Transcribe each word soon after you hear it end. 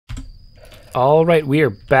Alright, we are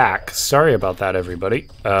back. Sorry about that, everybody.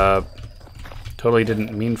 Totally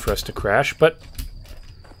didn't mean for us to crash, but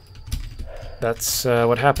that's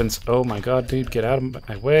what happens. Oh my god, dude, get out of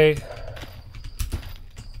my way.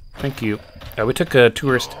 Thank you. We took a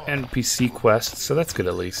tourist NPC quest, so that's good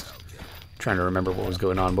at least. I'm trying to remember what was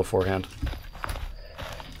going on beforehand.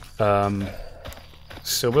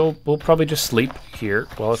 So we'll probably just sleep here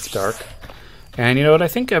while it's dark. And you know what, I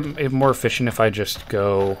think I'm more efficient if I just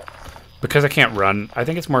go... Because I can't run, I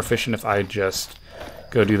think it's more efficient if I just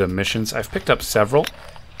go do the missions. I've picked up several.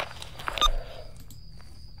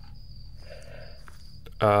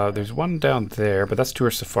 There's one down there, but that's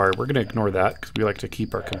Tourist Safari. We're going to ignore that because we like to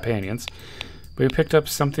keep our companions. But we picked up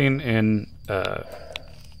something in... the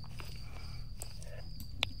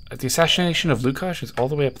Assassination of Lukash is all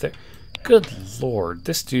the way up there. Good lord,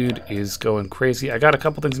 this dude is going crazy. I got a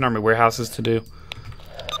couple things in army warehouses to do.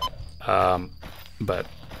 But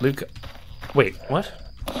Luke... Wait, what?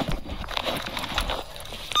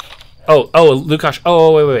 Oh, Lukash.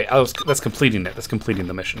 Oh, wait. That's completing it. That's completing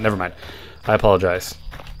the mission. Never mind. I apologize.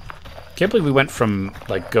 Can't believe we went from,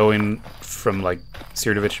 like, going from, like,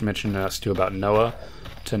 Sirdovich mentioning us to about Noah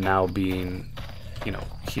to now being, you know,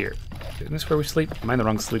 here. Isn't this where we sleep? Am I in the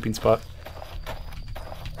wrong sleeping spot?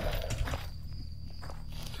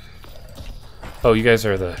 Oh, you guys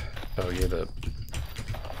are the... Oh, you're the...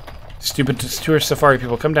 Stupid tourist safari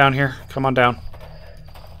people. Come down here. Come on down.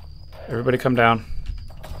 Everybody come down.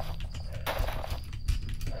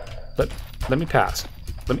 Let me pass.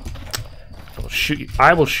 I will shoot you.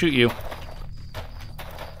 I will shoot you.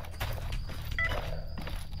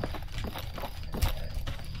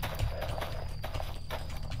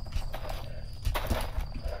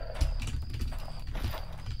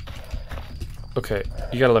 Okay,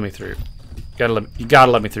 you gotta let me through. You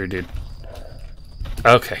gotta let me through, dude.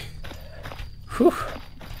 Okay. Whew.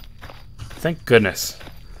 Thank goodness.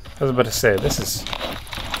 I was about to say, this is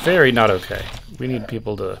very not okay. We need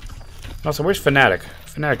people to... Also, where's Fanatic?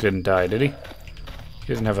 Fanatic didn't die, did he? He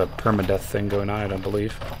doesn't have a permadeath thing going on, I don't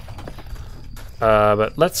believe.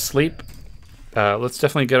 But let's sleep. Let's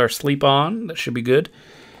definitely get our sleep on. That should be good.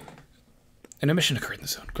 An emission occurred in the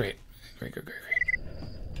zone. Great. Great.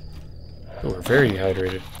 Oh, we're very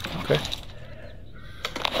dehydrated. Okay.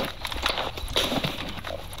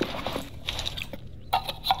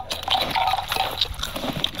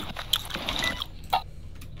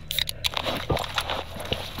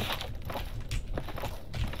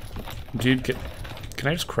 Dude, can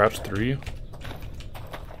I just crouch through you?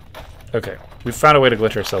 Okay, we found a way to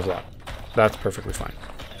glitch ourselves out. That's perfectly fine.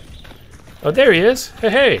 Oh, there he is!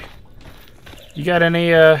 Hey! You got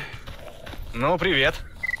any, Ну, привет.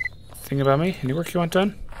 thing about me? Any work you want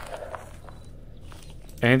done?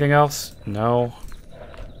 Anything else? No.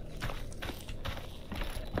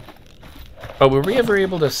 Oh, were we ever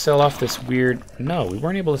able to sell off this weird... No, we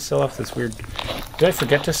weren't able to sell off this weird... Did I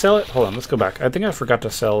forget to sell it? Hold on, let's go back. I think I forgot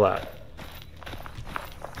to sell that.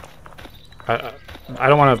 I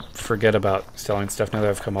don't want to forget about selling stuff now that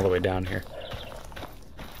I've come all the way down here.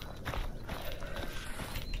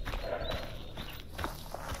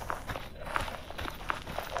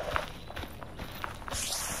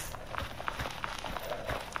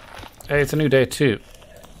 Hey, it's a new day too.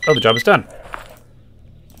 Oh, the job is done.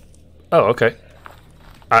 Oh, okay.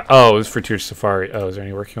 Oh, it was for Tourist Safari. Oh, is there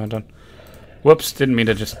any work you want done? Whoops, didn't mean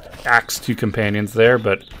to just axe two companions there,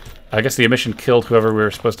 but I guess the emission killed whoever we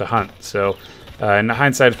were supposed to hunt. So, in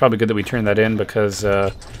hindsight, it's probably good that we turned that in because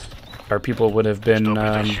our people would have been,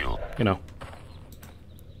 you know.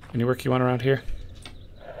 Any work you want around here?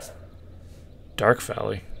 Dark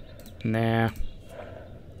Valley. Nah.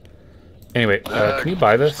 Anyway, can you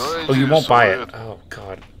buy this? Oh, you won't buy it. Oh,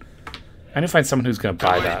 God. I need to find someone who's going to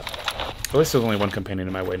buy that. At least there's only one companion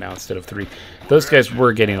in my way now instead of 3. Those guys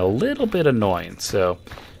were getting a little bit annoying, so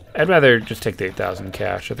I'd rather just take the 8,000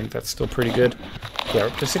 cash. I think that's still pretty good. Yeah, we're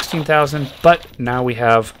up to 16,000, but now we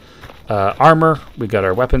have armor. We got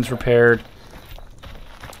our weapons repaired.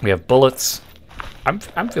 We have bullets. I'm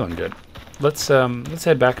feeling good. Let's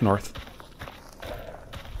head back north.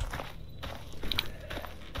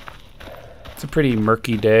 It's a pretty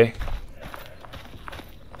murky day.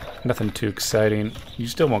 Nothing too exciting. You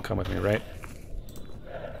still won't come with me, right?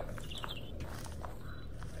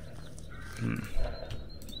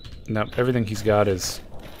 No, everything he's got is...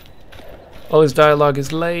 All his dialogue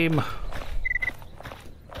is lame.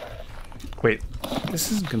 Wait,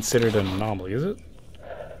 this isn't considered an anomaly, is it?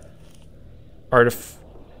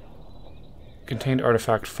 Contained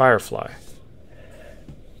artifact Firefly.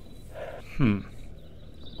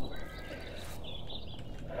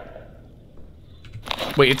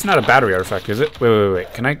 Wait, it's not a battery artifact, is it?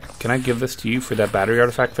 Wait. Can I give this to you for that battery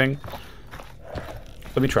artifact thing?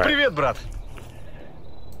 Let me try. Привет, брат.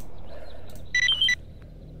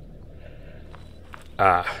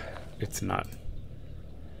 It's not.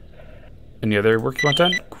 Any other work you want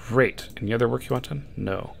done? Great. Any other work you want done?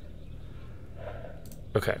 No.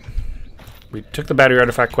 Okay. We took the battery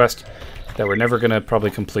artifact quest that we're never gonna probably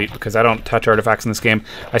complete because I don't touch artifacts in this game.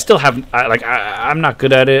 I still have I'm not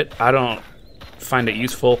good at it. I don't find it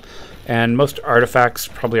useful, and most artifacts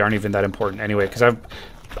probably aren't even that important anyway. Because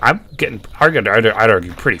I'm getting I'd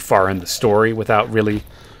argue pretty far in the story without really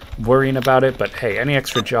worrying about it. But hey, any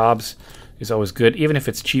extra jobs is always good, even if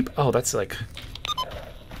it's cheap. Oh, that's like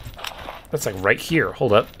right here.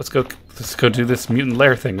 Hold up, let's go do this mutant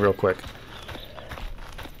lair thing real quick.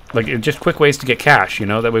 Like, just quick ways to get cash, you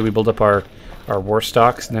know? That way we build up our war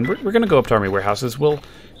stocks, and then we're going to go up to army warehouses. We'll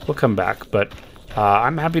come back, but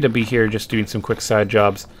I'm happy to be here just doing some quick side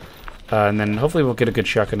jobs, and then hopefully we'll get a good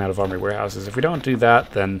shotgun out of army warehouses. If we don't do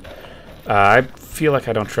that, then I feel like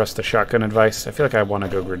I don't trust the shotgun advice. I feel like I want to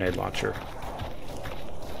go grenade launcher.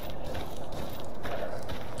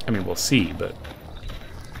 I mean, we'll see, but...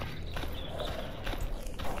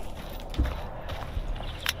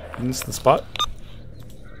 Isn't this the spot?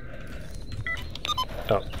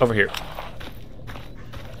 Oh, over here.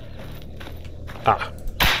 Ah.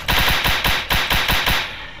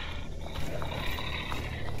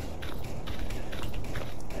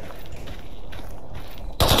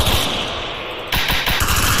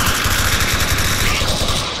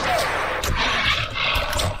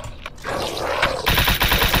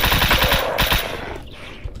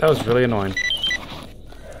 That was really annoying.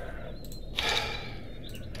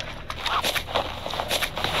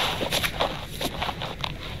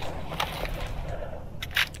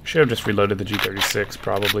 Should have just reloaded the G36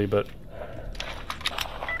 probably, but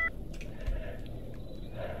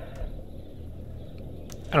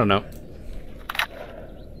I don't know.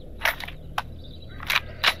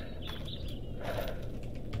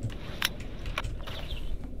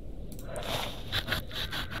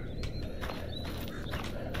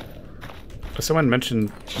 Someone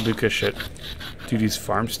mentioned Lucas at Duty's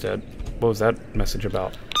Farmstead. What was that message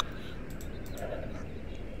about?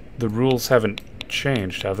 The rules haven't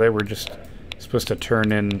changed, have they? We're just supposed to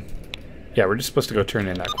turn in... Yeah, we're just supposed to go turn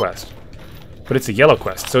in that quest. But it's a yellow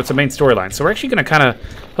quest, so it's a main storyline. So we're actually going to kind of...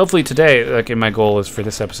 Hopefully today, like my goal is for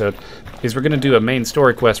this episode, is we're going to do a main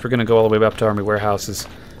story quest. We're going to go all the way up to army warehouses,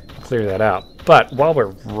 clear that out. But while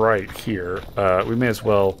we're right here, we may as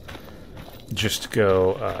well just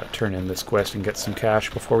go turn in this quest and get some cash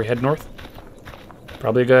before we head north.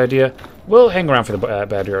 Probably a good idea. We'll hang around for the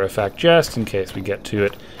battery artifact just in case we get to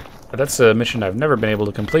it. That's a mission I've never been able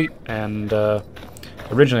to complete, and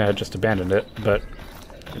originally I had just abandoned it, but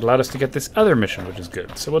it allowed us to get this other mission, which is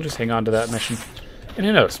good. So we'll just hang on to that mission, and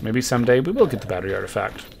who knows, maybe someday we will get the battery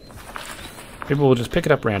artifact. Maybe we'll just pick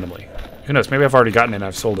it up randomly. Who knows, maybe I've already gotten it and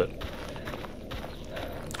I've sold it.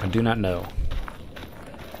 I do not know.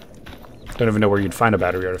 Don't even know where you'd find a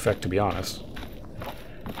battery artifact, to be honest.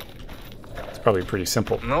 It's probably pretty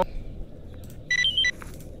simple. No.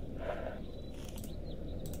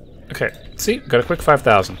 Okay, see, got a quick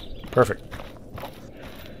 5,000. Perfect.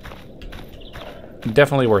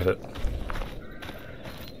 Definitely worth it.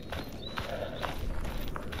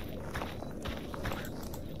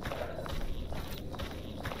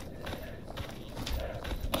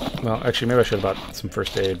 Well, actually, maybe I should have bought some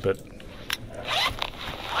first aid, but...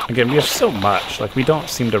 Again, we have so much. Like, we don't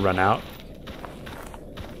seem to run out.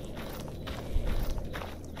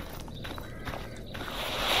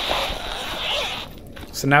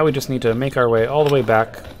 So now we just need to make our way all the way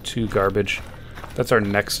back to Garbage. That's our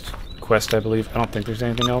next quest, I believe. I don't think there's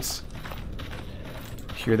anything else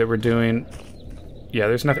here that we're doing. Yeah,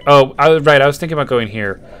 there's nothing. Oh, right, I was thinking about going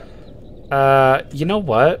here. You know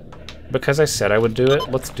what? Because I said I would do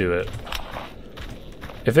it, let's do it.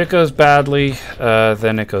 If it goes badly,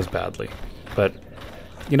 then it goes badly. But,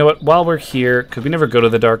 you know what? While we're here, because we never go to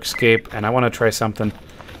the Darkscape, and I want to try something.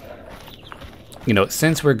 You know,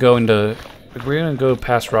 since we're going to go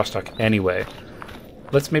past Rostock anyway,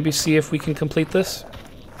 let's maybe see if we can complete this.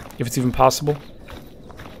 If it's even possible.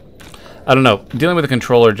 I don't know. Dealing with the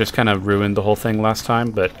controller just kind of ruined the whole thing last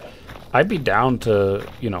time, but I'd be down to,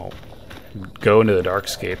 you know, go into the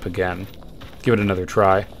Darkscape again. Give it another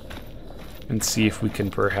try. And see if we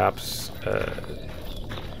can perhaps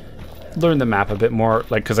learn the map a bit more.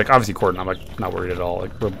 Like, because, like, obviously Cordon, I'm, like, not worried at all.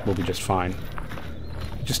 Like, we'll be just fine.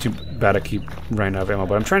 Just too bad I keep running out of ammo.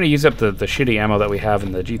 But I'm trying to use up the shitty ammo that we have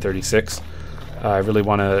in the G36. I really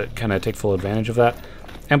want to kind of take full advantage of that.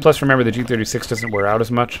 And plus, remember, the G36 doesn't wear out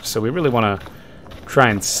as much, so we really want to try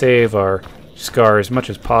and save our Scar as much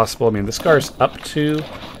as possible. I mean, the Scar's up to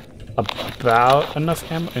about enough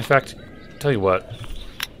ammo. In fact, tell you what.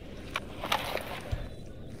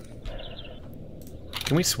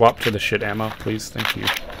 Can we swap to the shit ammo, please? Thank you.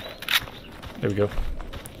 There we go.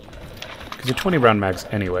 Because they're 20 round mags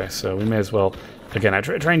anyway, so we may as well... Again, I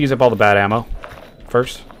try and use up all the bad ammo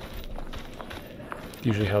first.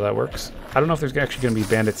 Usually how that works. I don't know if there's actually going to be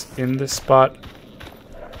bandits in this spot.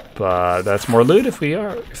 But that's more loot if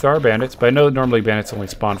there are bandits. But I know normally bandits only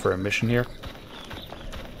spawn for a mission here.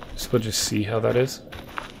 So we'll just see how that is.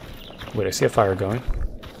 Wait, I see a fire going.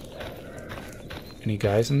 Any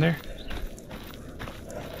guys in there?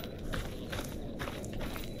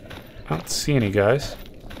 I don't see any guys.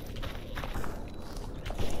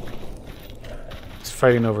 He's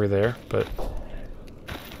fighting over there, but...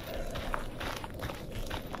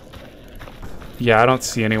 Yeah, I don't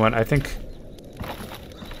see anyone. I think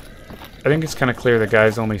it's kind of clear the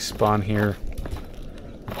guys only spawn here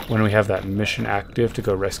when we have that mission active to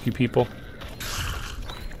go rescue people.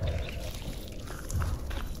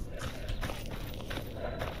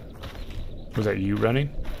 Was that you running?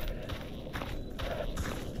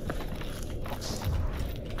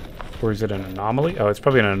 Or is it an anomaly? Oh, it's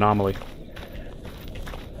probably an anomaly.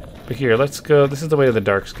 But here, let's go. This is the way to the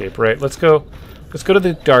Darkscape, right? Let's go to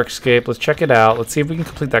the Darkscape. Let's check it out. Let's see if we can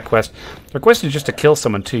complete that quest. The quest is just to kill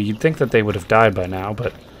someone, too. You'd think that they would have died by now,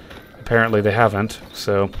 but apparently they haven't.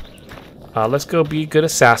 So, let's go be good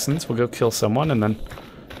assassins. We'll go kill someone, and then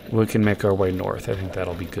we can make our way north. I think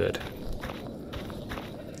that'll be good.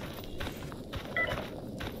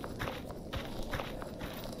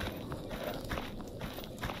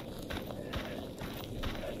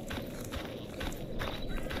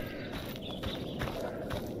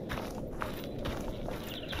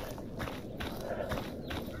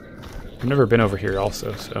 I've never been over here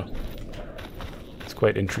also, so it's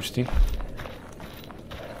quite interesting.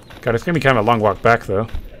 God, it's going to be kind of a long walk back, though.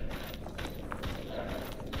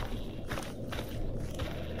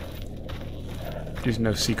 There's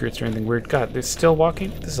no secrets or anything weird. God, it's still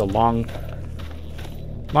walking? This is a long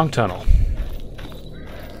tunnel.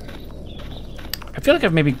 I feel like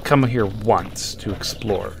I've maybe come here once to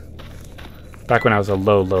explore. Back when I was a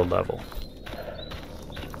low level.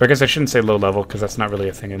 Or I guess I shouldn't say low level, because that's not really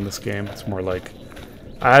a thing in this game. It's more like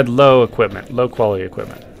I had low equipment, low quality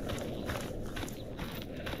equipment.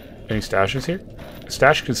 Any stashes here? A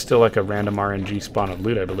stash is still like a random RNG spawn of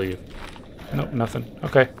loot, I believe. Nope, nothing.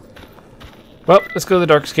 Okay. Well, let's go to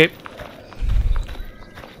the Darkscape.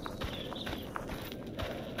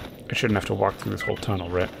 I shouldn't have to walk through this whole tunnel,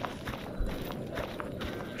 right?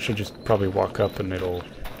 I should just probably walk up and it'll...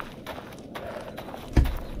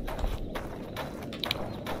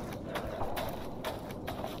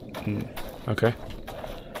 Okay.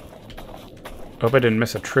 Hope I didn't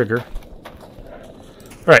miss a trigger.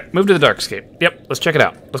 Alright, move to the Darkscape. Yep, let's check it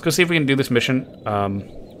out. Let's go see if we can do this mission.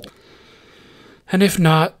 And if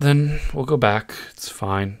not, then we'll go back. It's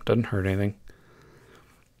fine. Doesn't hurt anything.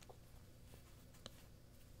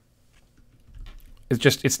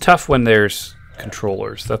 It's tough when there's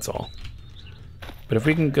controllers, that's all. But if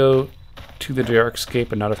we can go to the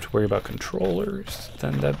Darkscape and not have to worry about controllers,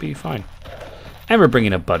 then that'd be fine. And we're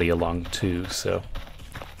bringing a buddy along too, so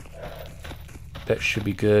that should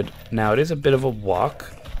be good. Now, it is a bit of a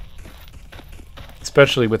walk,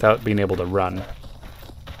 especially without being able to run.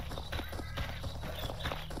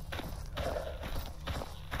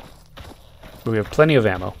 But we have plenty of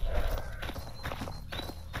ammo.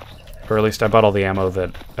 Or at least I bought all the ammo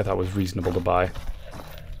that I thought was reasonable to buy.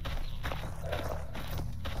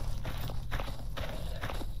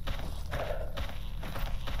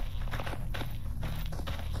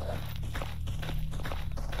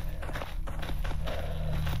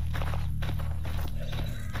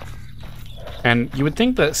 And you would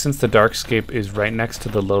think that since the Darkscape is right next to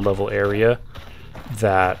the low-level area,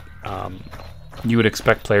 that you would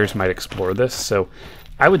expect players might explore this. So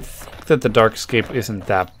I would think that the Darkscape isn't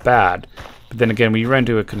that bad. But then again, when you run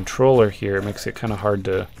into a controller here, it makes it kind of hard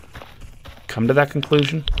to come to that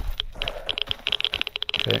conclusion.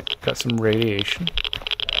 Okay, got some radiation.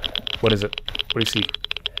 What is it? What do you see?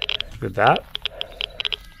 With that?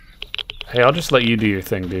 Hey, I'll just let you do your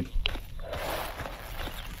thing, dude.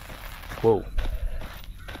 Whoa.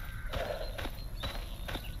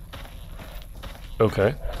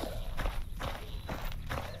 Okay.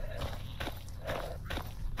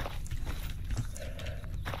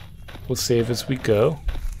 We'll save as we go.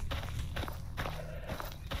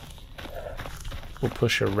 We'll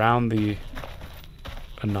push around the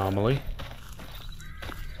anomaly.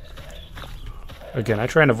 Again, I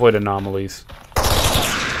try and avoid anomalies.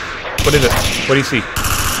 What is it? What do you see?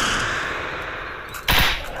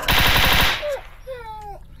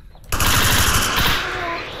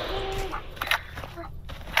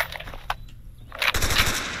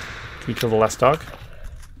 Can you kill the last dog?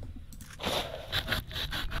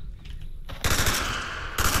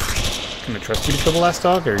 Can I trust you to kill the last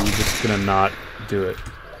dog, or are you just gonna not do it?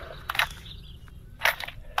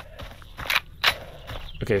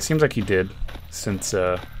 Okay, it seems like he did, since,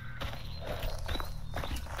 you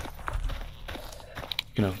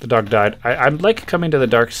know, the dog died. I like coming to the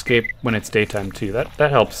Darkscape when it's daytime, too.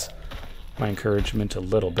 That helps my encouragement a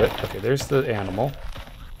little bit. Okay, there's the animal.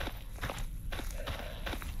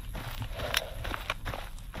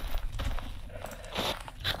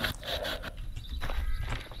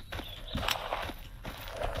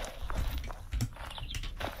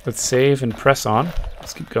 Let's save and press on.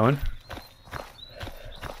 Let's keep going.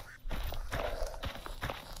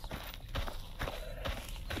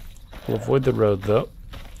 We'll avoid the road, though,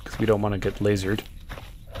 because we don't want to get lasered.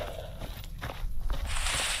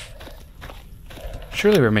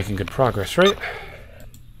 Surely we're making good progress, right?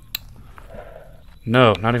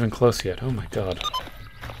 No, not even close yet. Oh my god.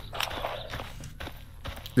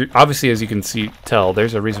 Obviously, as you can tell,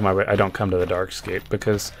 there's a reason why I don't come to the Darkscape,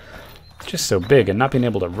 because it's just so big, and not being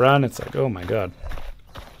able to run, it's like, oh my god.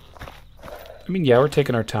 I mean, yeah, we're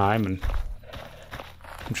taking our time, and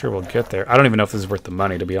I'm sure we'll get there. I don't even know if this is worth the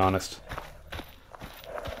money, to be honest.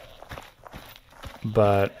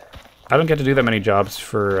 But I don't get to do that many jobs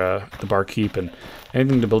for the barkeep, and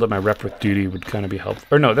anything to build up my rep with duty would kind of be helpful.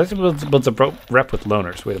 Or no, that builds a rep with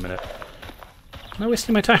loners. Wait a minute. Am I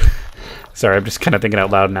wasting my time? Sorry, I'm just kind of thinking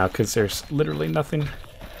out loud now, because there's literally nothing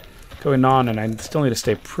going on, and I still need to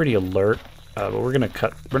stay pretty alert. But we're gonna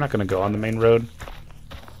cut. We're not gonna go on the main road.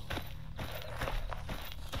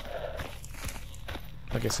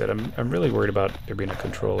 Like I said, I'm really worried about there being a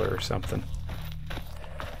controller or something.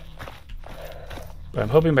 But I'm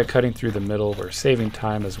hoping by cutting through the middle, we're saving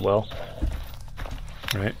time as well.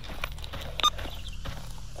 Right?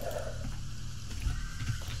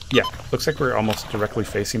 Yeah, looks like we're almost directly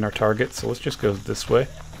facing our target, so let's just go this way.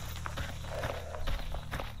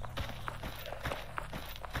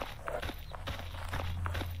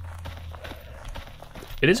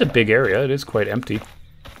 It is a big area, it is quite empty.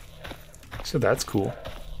 So that's cool.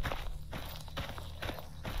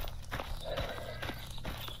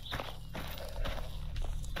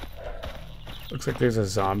 Looks like there's a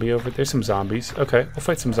zombie over there. There's some zombies. Okay, we'll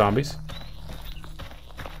fight some zombies.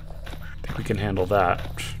 I think we can handle that.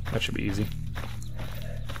 That should be easy.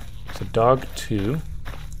 There's a dog too.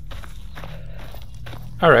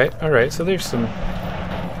 Alright, so there's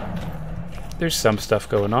some stuff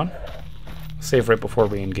going on. Save right before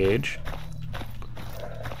we engage.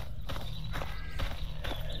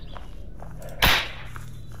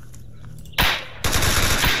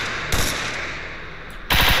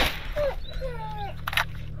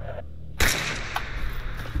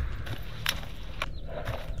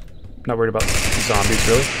 Not worried about zombies,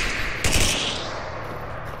 really.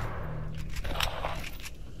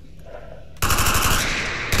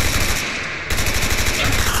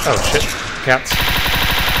 Oh, shit. Cats.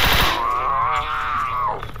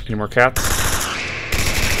 Any more cats?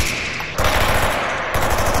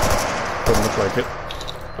 Doesn't look like it.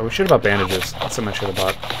 Oh, we should have bought bandages. That's something I should have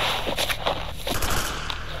bought.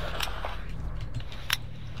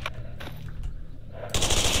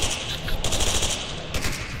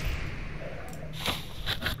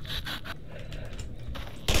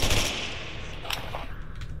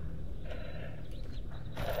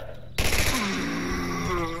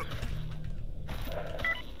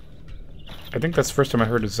 I think that's the first time I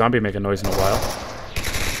heard a zombie make a noise in a while.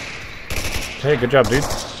 Hey, good job, dude.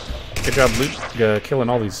 Good job, loot, killing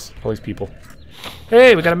all these people.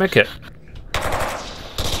 Hey, we got a med kit.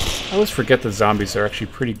 I always forget that zombies are actually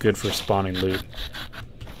pretty good for spawning loot.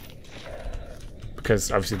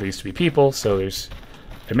 Because obviously they used to be people, so it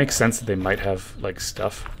makes sense that they might have, like,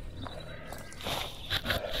 stuff.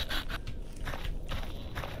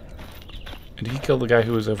 And did he kill the guy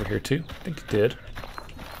who was over here too? I think he did.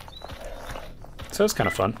 So it's kind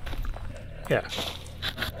of fun. Yeah.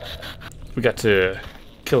 We got to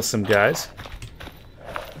kill some guys.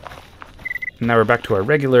 And now we're back to our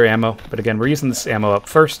regular ammo. But again, we're using this ammo up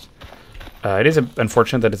first. It is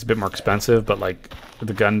unfortunate that it's a bit more expensive, but like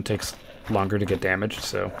the gun takes longer to get damaged,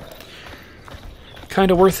 so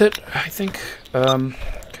kind of worth it, I think.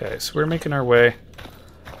 Okay, so we're making our way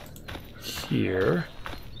here.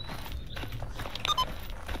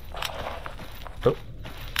 Oh.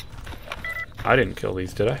 I didn't kill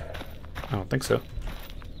these, did I? I don't think so.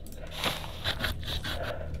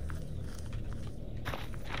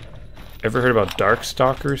 Ever heard about dark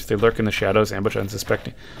stalkers? They lurk in the shadows, ambush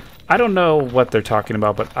unsuspecting. I don't know what they're talking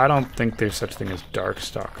about, but I don't think there's such thing as dark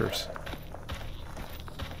stalkers.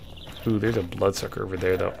 Ooh, there's a bloodsucker over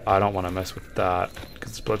there, though. I don't want to mess with that,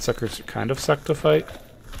 because bloodsuckers kind of suck to fight.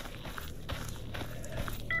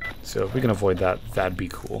 So if we can avoid that, that'd be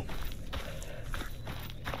cool.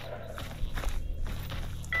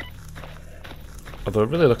 Although it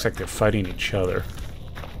really looks like they're fighting each other.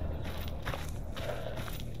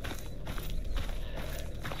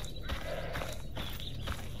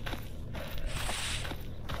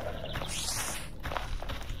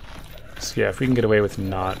 So yeah, if we can get away with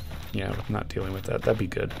not dealing with that, that'd be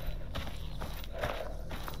good.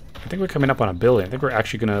 I think we're coming up on a building. I think we're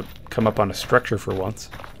actually going to come up on a structure for once.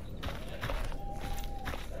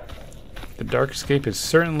 The Darkscape is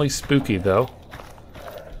certainly spooky, though.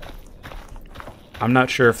 I'm not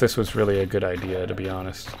sure if this was really a good idea, to be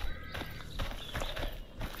honest.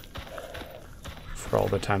 For all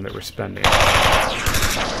the time that we're spending.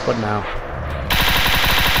 What now?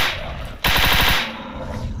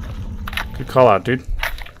 Good call out, dude.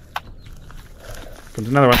 Comes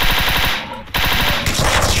another one.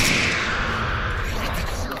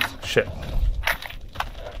 Shit.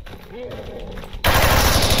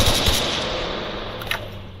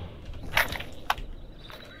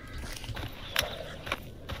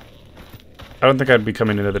 I don't think I'd be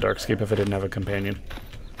coming into the Darkscape if I didn't have a companion.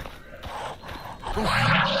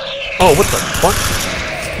 Oh, what the fuck?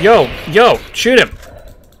 Yo, shoot him!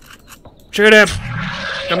 Shoot him!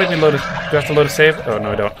 Don't make me load a... Do I have to load a save? Oh,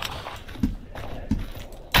 no, I don't.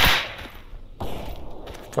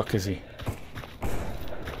 Fuck is he?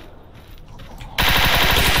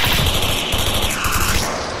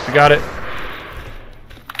 I got it.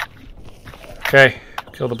 Okay,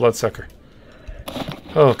 kill the bloodsucker.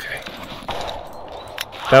 Okay.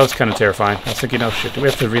 That was kind of terrifying. I was thinking, oh shit, do we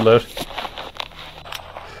have to reload?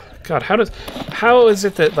 God, how is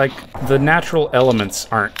it that, like, the natural elements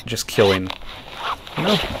aren't just killing? You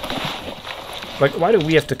know? Like, why do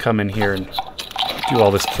we have to come in here and do all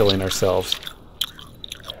this killing ourselves?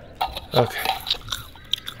 Okay.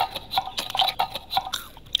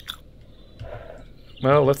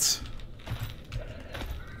 Well, let's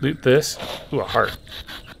loot this. Ooh, a heart.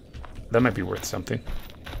 That might be worth something.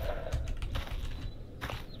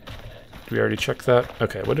 Did we already check that?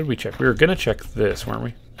 Okay, what did we check? We were gonna check this, weren't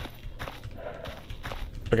we?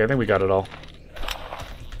 Okay, I think we got it all.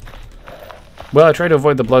 Well, I tried to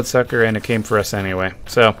avoid the bloodsucker and it came for us anyway.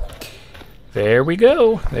 So, there we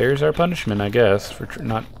go. There's our punishment, I guess, for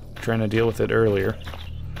not trying to deal with it earlier.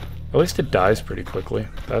 At least it dies pretty quickly.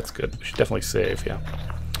 That's good. We should definitely save, yeah.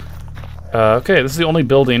 Okay, this is the only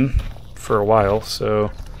building for a while, so...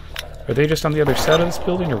 Are they just on the other side of this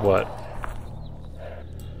building, or what?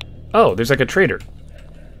 Oh, there's like a trader.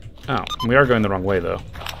 Oh, we are going the wrong way, though.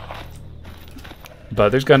 But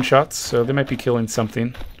there's gunshots, so they might be killing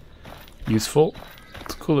something useful.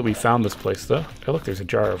 It's cool that we found this place, though. Oh, look, there's a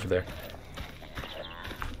jar over there.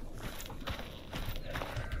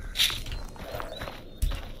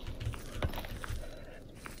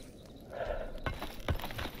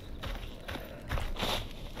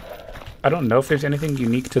 I don't know if there's anything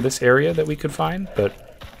unique to this area that we could find, but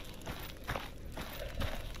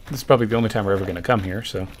this is probably the only time we're ever going to come here,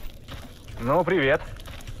 so... Ну, привет.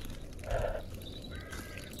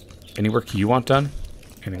 Any work you want done?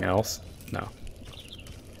 Anything else? No.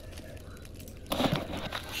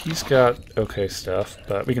 He's got okay stuff,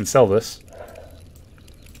 but we can sell this.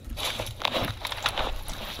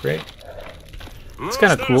 Great. It's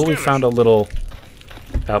kind of cool. We found a little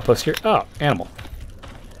outpost here. Oh, animal.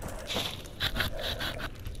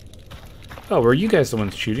 Oh, were you guys the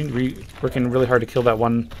ones shooting? Were you working really hard to kill that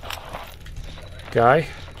one guy?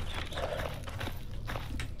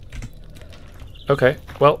 Okay,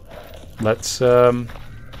 well, let's head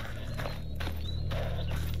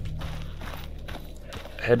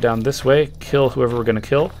down this way, kill whoever we're going to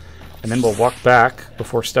kill, and then we'll walk back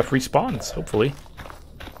before stuff respawns, hopefully.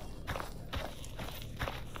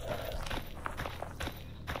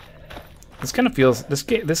 This kind of feels...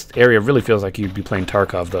 This area really feels like you'd be playing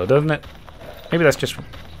Tarkov, though, doesn't it? Maybe that's just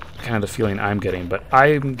kind of the feeling I'm getting, but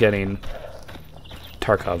I'm getting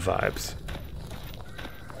Tarkov vibes.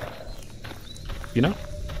 You know?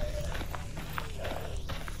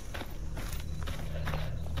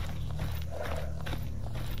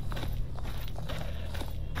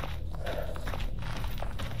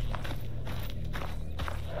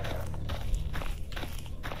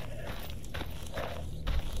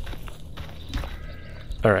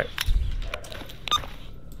 All right.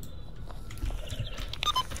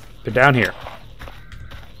 They're down here.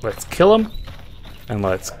 Let's kill them, and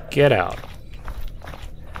let's get out.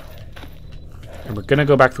 And we're gonna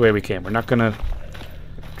go back the way we came. We're not gonna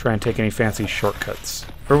try and take any fancy shortcuts.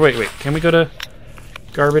 Or wait, can we go to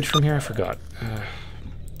garbage from here? I forgot.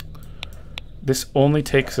 This only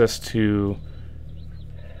takes us to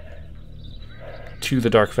the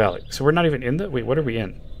Dark Valley. So we're not even in the... Wait, what are we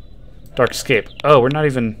in? Darkscape. Oh, we're not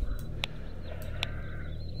even...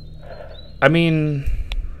 I mean...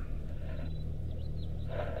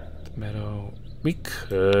 The meadow... We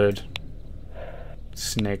could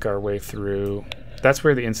snake our way through. That's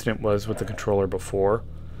where the incident was with the controller before.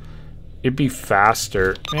 It'd be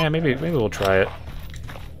faster. Yeah, maybe we'll try it.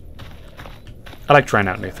 I like trying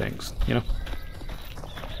out new things, you know?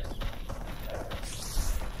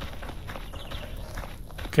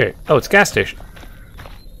 Okay. Oh, it's a gas station.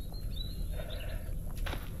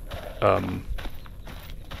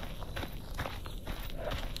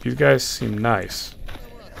 These guys seem nice.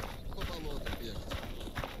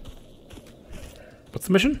 What's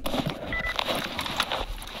the mission?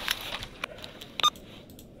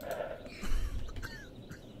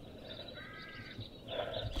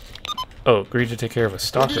 Oh, agreed to take care of a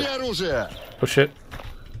stalker. Oh shit.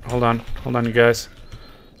 Hold on, you guys.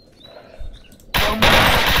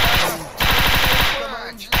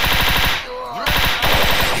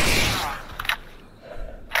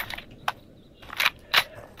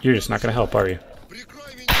 You're just not gonna help, are you?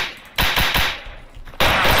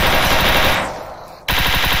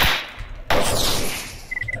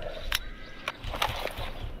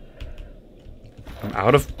 I'm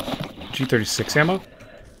out of G36 ammo?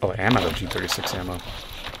 Oh, I am out of G36 ammo.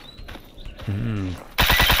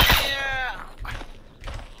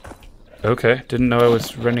 Okay, didn't know I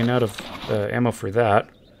was running out of ammo for that.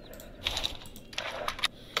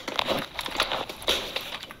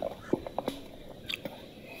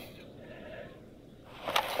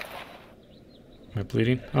 Am I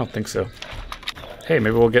bleeding? I don't think so. Hey,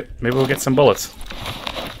 maybe we'll get some bullets.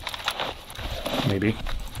 Maybe.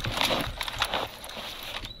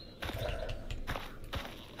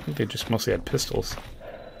 I think they just mostly had pistols.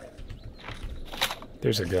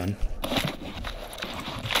 There's a gun.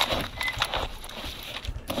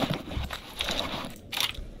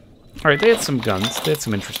 Alright, they had some guns. They had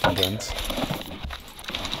some interesting guns.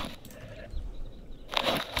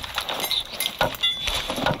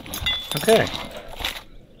 Okay.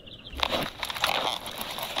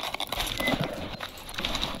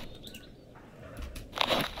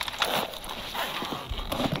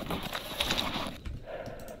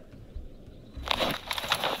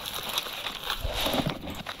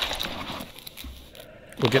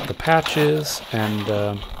 We'll get the patches and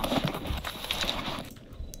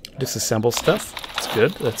disassemble stuff. That's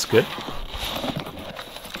good. That's good.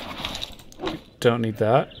 Don't need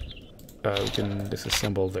that. We can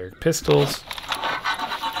disassemble their pistols.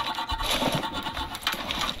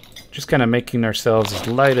 Just kind of making ourselves as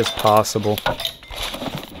light as possible.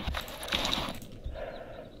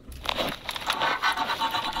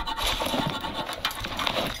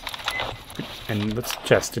 And let's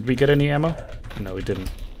chest. Did we get any ammo? No, we didn't.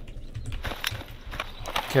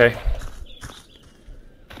 Okay.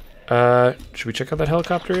 Should we check out that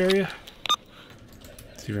helicopter area?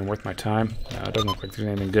 It's even worth my time. No, it doesn't look like there's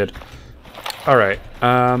anything good. Alright.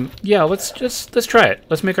 Yeah, let's try it.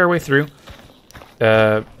 Let's make our way through.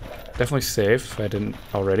 Definitely save if I didn't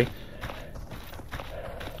already.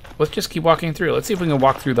 Let's just keep walking through. Let's see if we can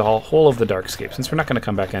walk through the whole of the Darkscape, since we're not going to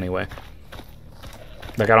come back anyway.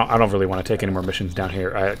 Like, I don't really want to take any more missions down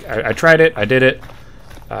here. I tried it. I did it.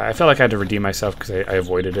 I felt like I had to redeem myself because I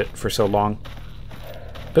avoided it for so long.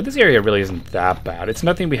 But this area really isn't that bad. It's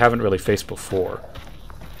nothing we haven't really faced before.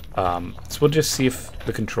 So we'll just see if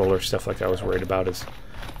the controller stuff like I was worried about is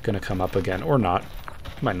going to come up again. Or not.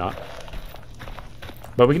 Might not.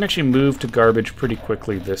 But we can actually move to garbage pretty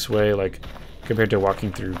quickly this way, like, compared to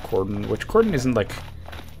walking through Cordon, which Cordon isn't, like,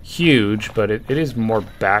 huge, but it is more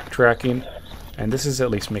backtracking. And this is at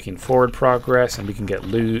least making forward progress, and we can get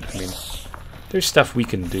loot. I mean, there's stuff we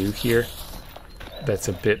can do here that's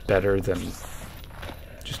a bit better than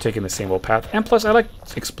just taking the same old path. And plus, I like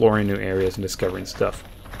exploring new areas and discovering stuff.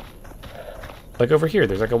 Like over here,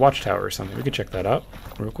 there's like a watchtower or something. We could check that out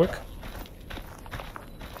real quick.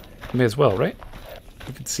 May as well, right?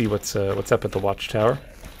 We can see what's up at the watchtower.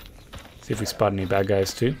 See if we spot any bad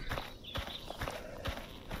guys too.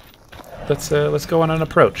 Let's go on an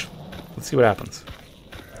approach. Let's see what happens.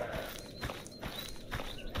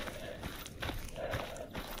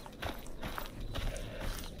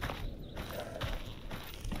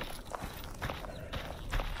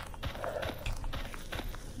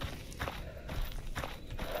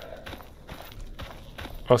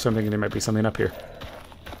 Also, I'm thinking there might be something up here.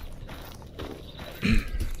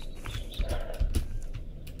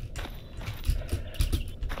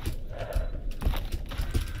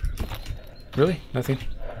 Really? Nothing?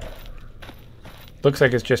 Looks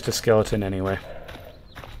like it's just a skeleton anyway.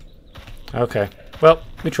 Okay. Well,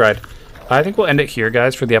 we tried. I think we'll end it here,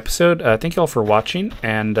 guys, for the episode. Thank you all for watching,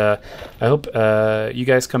 and I hope you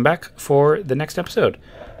guys come back for the next episode.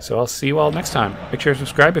 So I'll see you all next time. Make sure to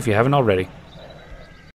subscribe if you haven't already.